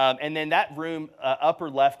 And then that room, upper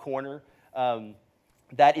left corner,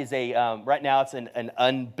 that is right now it's an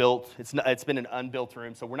unbuilt, it's been an unbuilt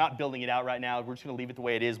room, so we're not building it out right now. We're just going to leave it the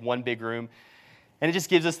way it is, one big room. And it just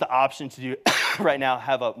gives us the option to do, right now,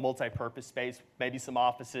 have a multi-purpose space, maybe some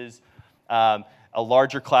offices, a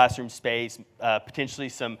larger classroom space, potentially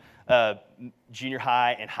some junior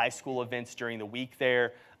high and high school events during the week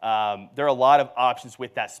there. There are a lot of options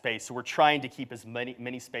with that space, so we're trying to keep as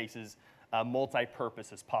many spaces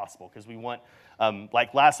multi-purpose as possible, because we want,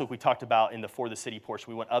 like last week we talked about in the For the City portion,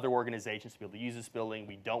 we want other organizations to be able to use this building.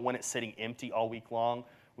 We don't want it sitting empty all week long.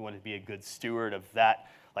 We want it to be a good steward of that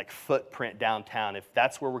like footprint downtown. If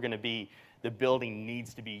that's where we're going to be, the building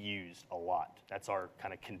needs to be used a lot. That's our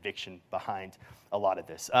kind of conviction behind a lot of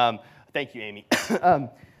this. Thank you, Amy.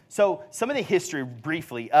 So some of the history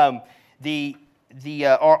briefly. The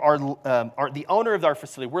owner of our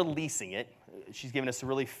facility, we're leasing it. She's given us a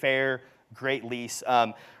really fair, great lease.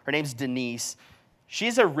 Her name's Denise.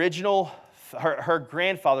 She's her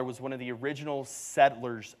grandfather was one of the original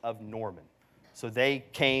settlers of Norman. So they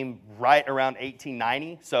came right around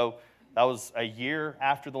 1890. So that was a year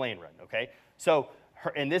after the land run, okay? So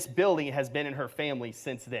and this building has been in her family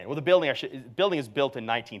since then. Well, the building is built in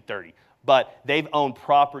 1930, but they've owned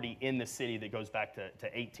property in the city that goes back to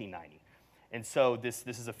 1890. And so this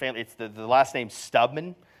is a family. It's the last name's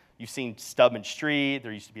Stubman. You've seen Stubman Street.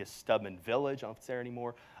 There used to be a Stubman Village. I don't know if it's there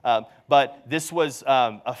anymore. But this was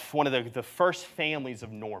one of the first families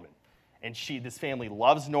of Norman. And this family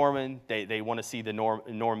loves Norman. They want to see the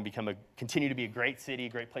Norman continue to be a great city, a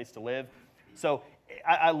great place to live. So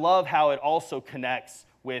I love how it also connects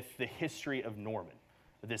with the history of Norman.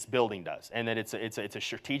 This building does, and that it's a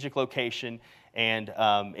strategic location, and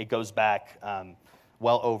it goes back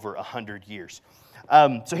well over 100 years.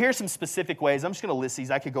 So here's some specific ways. I'm just going to list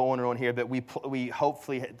these. I could go on and on here, but we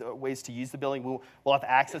hopefully ways to use the building. We'll have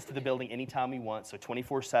access to the building anytime we want, so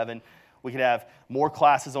 24/7. We could have more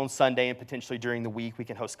classes on Sunday and potentially during the week. We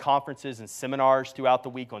can host conferences and seminars throughout the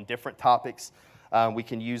week on different topics. We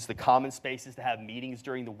can use the common spaces to have meetings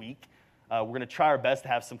during the week. We're going to try our best to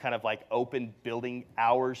have some kind of like open building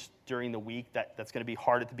hours during the week. That's going to be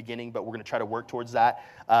hard at the beginning, but we're going to try to work towards that.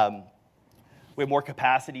 We have more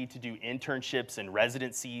capacity to do internships and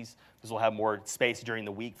residencies, because we'll have more space during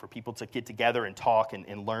the week for people to get together and talk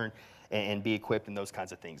and learn and be equipped and those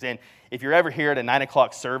kinds of things. And if you're ever here at a 9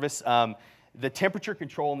 o'clock service, the temperature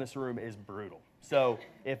control in this room is brutal. So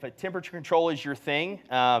if a temperature control is your thing,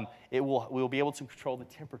 we'll be able to control the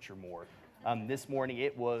temperature more. This morning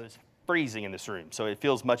it was freezing in this room, so it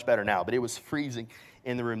feels much better now, but it was freezing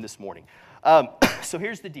in the room this morning. So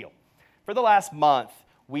here's the deal. For the last month,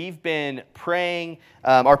 we've been praying.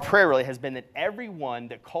 Our prayer really has been that everyone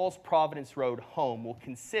that calls Providence Road home will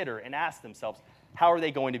consider and ask themselves, how are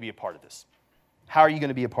they going to be a part of this? How are you going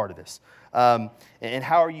to be a part of this? And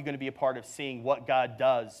how are you going to be a part of seeing what God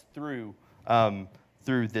does through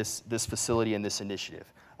this facility and this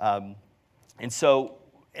initiative? And so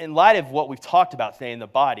in light of what we've talked about today in the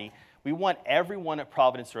body, we want everyone at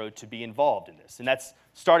Providence Road to be involved in this. And that's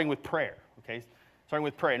starting with prayer, okay? Starting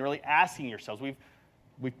with prayer and really asking yourselves.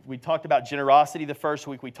 We talked about generosity the first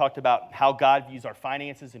week. We talked about how God views our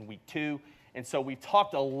finances in week 2. And so we've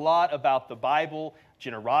talked a lot about the Bible,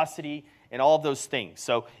 generosity, and all of those things.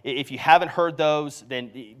 So if you haven't heard those,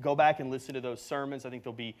 then go back and listen to those sermons. I think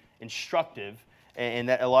they'll be instructive, and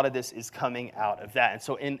that a lot of this is coming out of that. And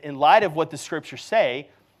so in light of what the Scriptures say,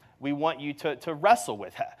 we want you to wrestle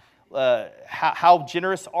with how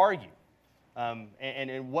generous are you?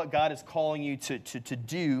 And what God is calling you to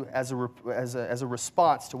do as a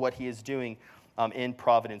response to what He is doing in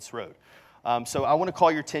Providence Road. So I want to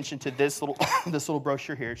call your attention to this little this little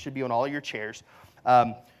brochure here. It should be on all of your chairs.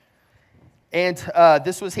 And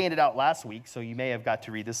this was handed out last week, so you may have got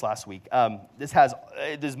to read this last week. This has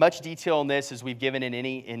as much detail in this as we've given in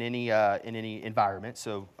any environment.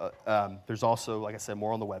 So there's also, like I said,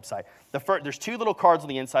 more on the website. There's two little cards on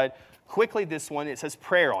the inside. Quickly, this one, it says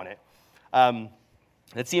prayer on it.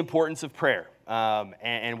 That's the importance of prayer,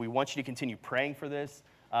 and we want you to continue praying for this.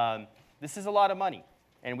 This is a lot of money,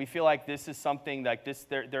 and we feel like this is something like this.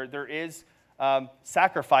 There is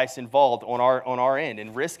sacrifice involved on our end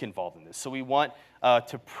and risk involved in this. So we want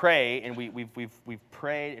to pray, and we've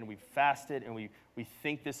prayed and we've fasted, and we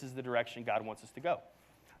think this is the direction God wants us to go.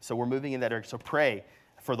 So we're moving in that direction. So pray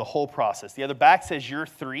for the whole process. The other back says year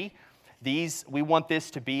 3. We want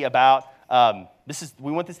this to be about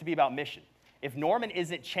we want this to be about mission. If Norman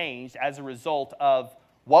isn't changed as a result of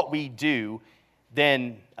what we do,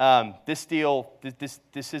 then this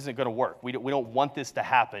isn't going to work. We don't want this to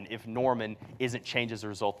happen if Norman isn't changed as a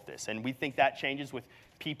result of this. And we think that changes with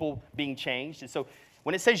people being changed. And so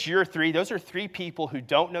when it says year 3, those are 3 people who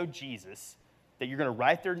don't know Jesus that you're going to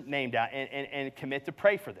write their name down and commit to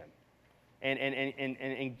pray for them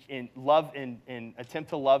and love and attempt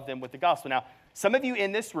to love them with the gospel. Now, some of you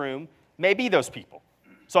in this room may be those people.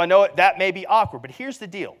 So I know that may be awkward, but here's the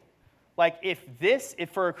deal. Like if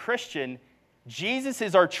for a Christian, Jesus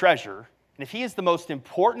is our treasure, and if he is the most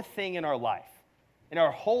important thing in our life, and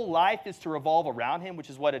our whole life is to revolve around him, which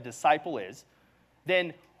is what a disciple is,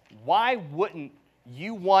 then why wouldn't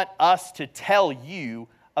you want us to tell you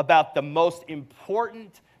about the most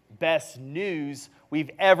important, best news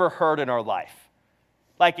we've ever heard in our life?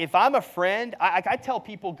 Like if I'm a friend, I tell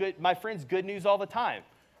people my friends good news all the time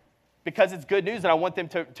because it's good news and I want them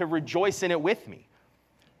to rejoice in it with me.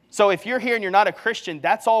 So if you're here and you're not a Christian,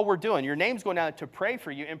 that's all we're doing. Your name's going down to pray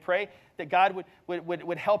for you and pray that God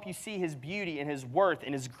would help you see his beauty and his worth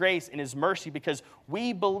and his grace and his mercy, because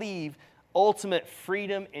we believe ultimate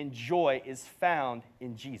freedom and joy is found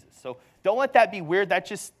in Jesus. So don't let that be weird. That's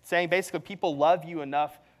just saying basically people love you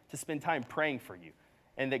enough to spend time praying for you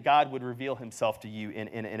and that God would reveal himself to you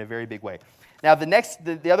in a very big way. Now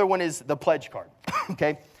the other one is the pledge card,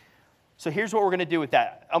 okay? So here's what we're going to do with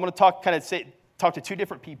that. I'm going to talk to 2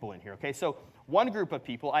 different people in here, okay? So one group of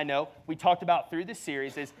people I know we talked about through this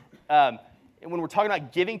series is when we're talking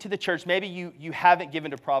about giving to the church, maybe you haven't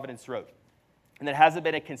given to Providence Road, and that hasn't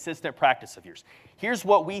been a consistent practice of yours. Here's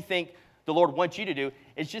what we think the Lord wants you to do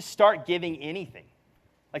is just start giving anything.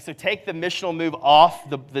 Like, so take the missional move off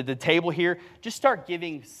the table here. Just start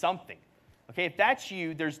giving something, okay? If that's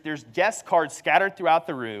you, there's guest cards scattered throughout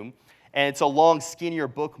the room, and it's a long, skinnier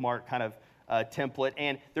bookmark kind of template,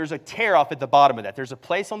 and there's a tear off at the bottom of that. There's a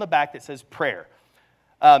place on the back that says prayer.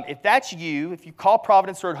 If that's you, if you call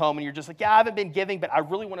Providence Road home and you're just like, yeah, I haven't been giving, but I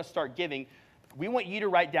really want to start giving, we want you to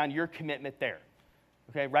write down your commitment there.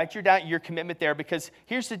 Okay, write down your commitment there, because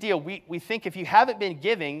here's the deal. We think if you haven't been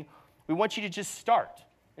giving, we want you to just start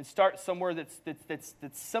and start somewhere that's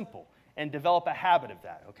simple and develop a habit of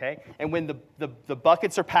that, okay? And when the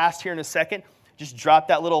buckets are passed here in a second, just drop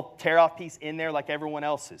that little tear-off piece in there like everyone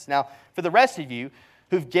else's. Now, for the rest of you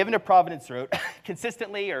who've given to Providence Road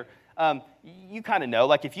consistently, or you kind of know,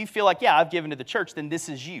 like if you feel like, yeah, I've given to the church, then this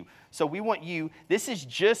is you. So we want you, this is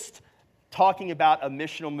just talking about a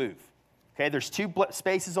missional move. Okay, there's 2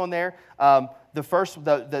 spaces on there. The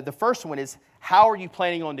first one is, how are you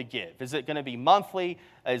planning on to give? Is it going to be monthly?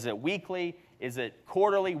 Is it weekly? Is it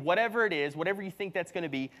quarterly? Whatever it is, whatever you think that's going to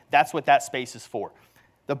be, that's what that space is for.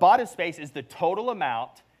 The bottom space is the total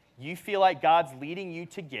amount you feel like God's leading you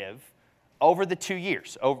to give over the 2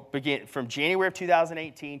 years. From January of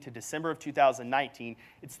 2018 to December of 2019,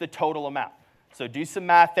 it's the total amount. So do some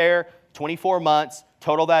math there, 24 months,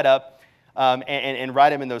 total that up, and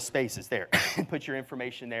write them in those spaces there. Put your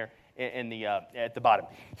information there at the bottom.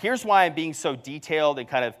 Here's why I'm being so detailed and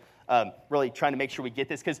kind of really trying to make sure we get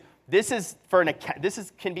this, because this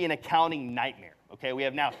can be an accounting nightmare. Okay, we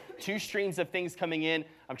have now 2 streams of things coming in.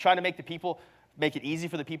 I'm trying to make it easy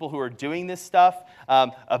for the people who are doing this stuff.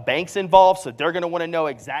 A bank's involved, so they're going to want to know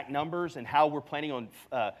exact numbers and how we're planning on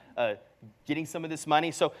getting some of this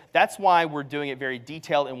money. So that's why we're doing it very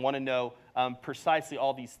detailed and want to know precisely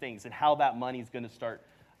all these things and how that money is going to start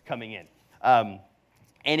coming in. And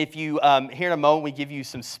if you, here in a moment, we give you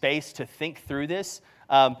some space to think through this.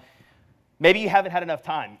 Maybe you haven't had enough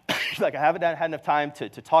time. Like, I haven't had enough time to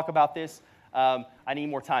talk about this. I need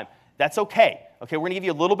more time. That's okay. Okay, we're going to give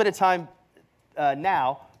you a little bit of time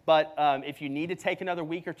now, but if you need to take another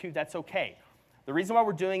week or 2, that's okay. The reason why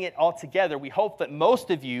we're doing it all together, we hope that most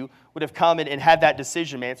of you would have come and had that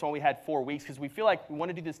decision, man. That's why we had 4 weeks, because we feel like we want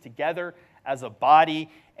to do this together as a body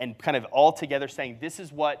and kind of all together saying this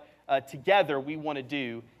is what together we want to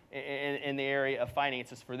do in the area of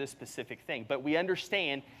finances for this specific thing. But we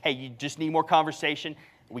understand, hey, you just need more conversation.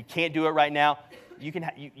 We can't do it right now. You can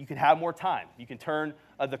have more time. You can turn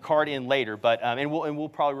the card in later. But and we'll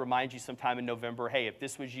probably remind you sometime in November, hey, if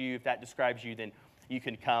this was you, if that describes you, then you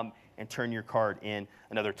can come and turn your card in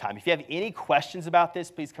another time. If you have any questions about this,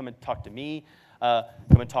 please come and talk to me.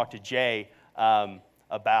 Come and talk to Jay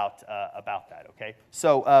about that, okay?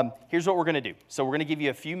 So here's what we're going to do. So we're going to give you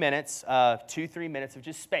a few minutes, 2-3 minutes of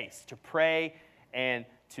just space to pray and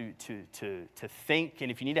to think. And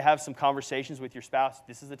if you need to have some conversations with your spouse,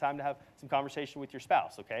 this is the time to have some conversation with your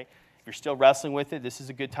spouse, okay? If you're still wrestling with it, this is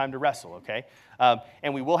a good time to wrestle, okay?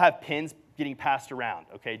 And we will have pins getting passed around,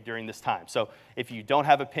 okay, during this time. So if you don't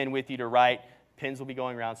have a pen with you to write, pins will be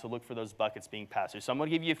going around, so look for those buckets being passed through. So I'm going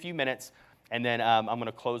to give you a few minutes, and then I'm going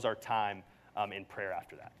to close our time in prayer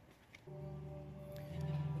after that.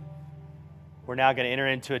 We're now going to enter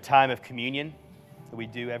into a time of communion that we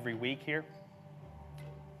do every week here.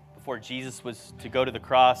 Before Jesus was to go to the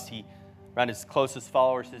cross, he, around his closest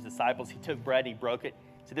followers, his disciples, he took bread and he broke it.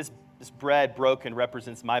 He said, this bread broken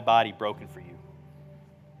represents my body broken for you.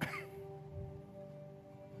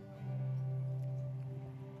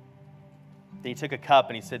 Then he took a cup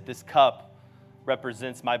and he said, this cup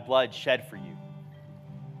represents my blood shed for you.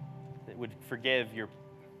 It would forgive your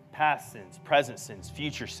past sins, present sins,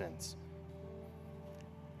 future sins.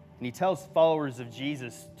 And he tells followers of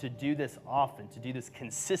Jesus to do this often, to do this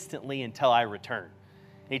consistently until I return.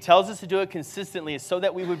 And he tells us to do it consistently so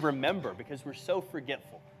that we would remember, because we're so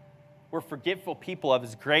forgetful. We're forgetful people of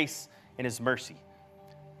his grace and his mercy.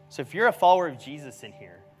 So if you're a follower of Jesus in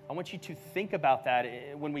here, I want you to think about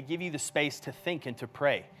that when we give you the space to think and to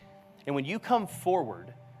pray. And when you come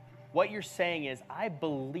forward, what you're saying is, I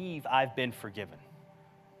believe I've been forgiven.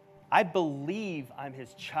 I believe I'm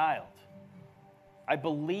his child. I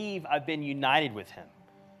believe I've been united with him.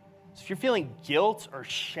 So if you're feeling guilt or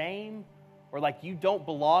shame or like you don't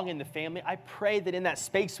belong in the family, I pray that in that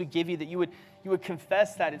space we give you that you would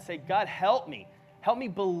confess that and say, God, help me. Help me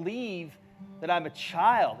believe that I'm a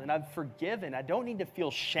child and I'm forgiven. I don't need to feel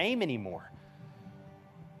shame anymore.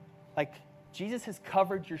 Like, Jesus has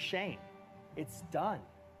covered your shame. It's done.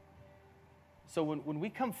 So when we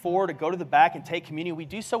come forward to go to the back and take communion, we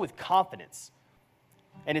do so with confidence.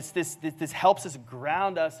 And it's this helps us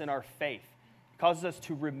ground us in our faith. It causes us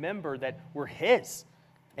to remember that we're his,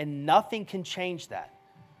 and nothing can change that.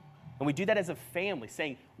 And we do that as a family,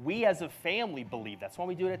 saying we as a family believe. That's why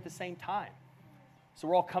we do it at the same time. So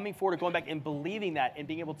we're all coming forward and going back and believing that and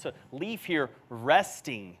being able to leave here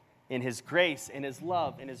resting in his grace and his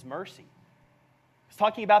love and his mercy. It's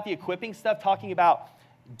talking about the equipping stuff, talking about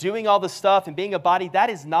doing all the stuff and being a body. That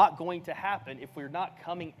is not going to happen if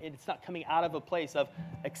it's not coming out of a place of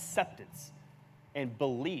acceptance and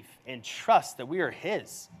belief and trust that we are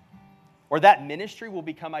his. Or that ministry will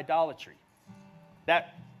become idolatry.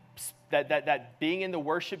 That being in the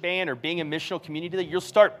worship band or being a missional community,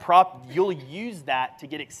 you'll use that to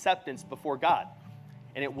get acceptance before God,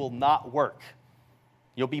 and it will not work.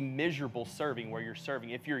 You'll be miserable serving where you're serving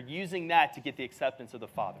if you're using that to get the acceptance of the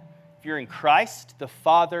Father. If you're in Christ, the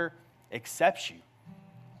Father accepts you.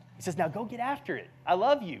 He says, now go get after it. I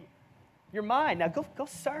love you. You're mine. Now go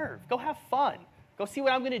serve. Go have fun. Go see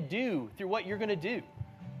what I'm going to do through what you're going to do.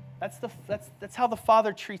 That's how the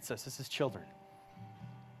Father treats us as his children.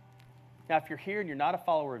 Now, if you're here and you're not a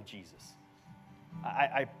follower of Jesus,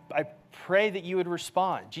 I pray that you would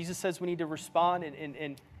respond. Jesus says we need to respond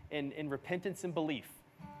in repentance and belief.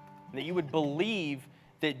 And that you would believe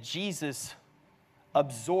that Jesus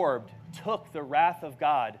took the wrath of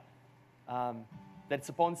God that's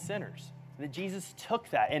upon sinners. That Jesus took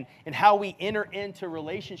that. And how we enter into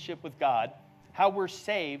relationship with God, how we're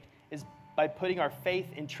saved, is by putting our faith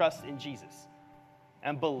and trust in Jesus.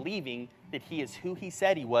 And believing that he is who he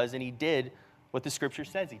said he was, and he did what the scripture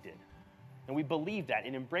says he did. And we believe that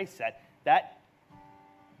and embrace that. That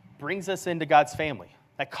brings us into God's family.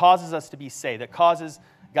 That causes us to be saved. That causes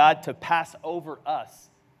God to pass over us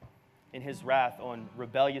in his wrath on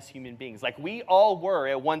rebellious human beings. Like we all were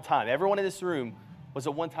at one time. Everyone in this room was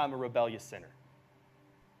at one time a rebellious sinner.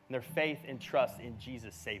 And their faith and trust in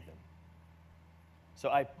Jesus saved them. So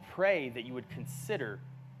I pray that you would consider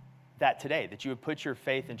that today, that you would put your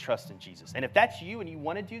faith and trust in Jesus. And if that's you and you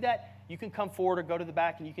want to do that, you can come forward or go to the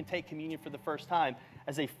back and you can take communion for the first time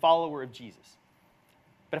as a follower of Jesus.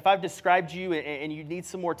 But if I've described you and you need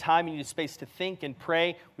some more time, you need space to think and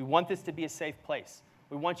pray, we want this to be a safe place.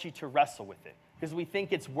 We want you to wrestle with it because we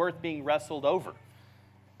think it's worth being wrestled over.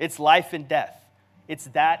 It's life and death. It's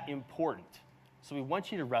that important. So we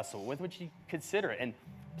want you to wrestle with what you consider it. And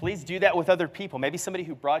please do that with other people. Maybe somebody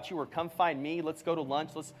who brought you, or come find me. Let's go to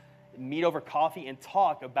lunch. Let's meet over coffee and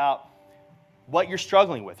talk about what you're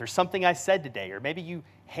struggling with, or something I said today, or maybe you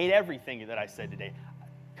hate everything that I said today.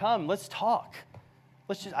 Come, let's talk.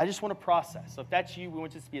 I just want to process. So if that's you, we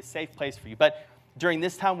want this to be a safe place for you. But during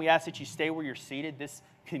this time, we ask that you stay where you're seated. This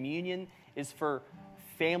communion is for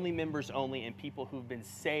family members only and people who've been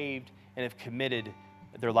saved and have committed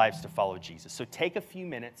their lives to follow Jesus. So take a few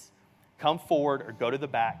minutes, come forward, or go to the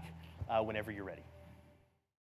back whenever you're ready.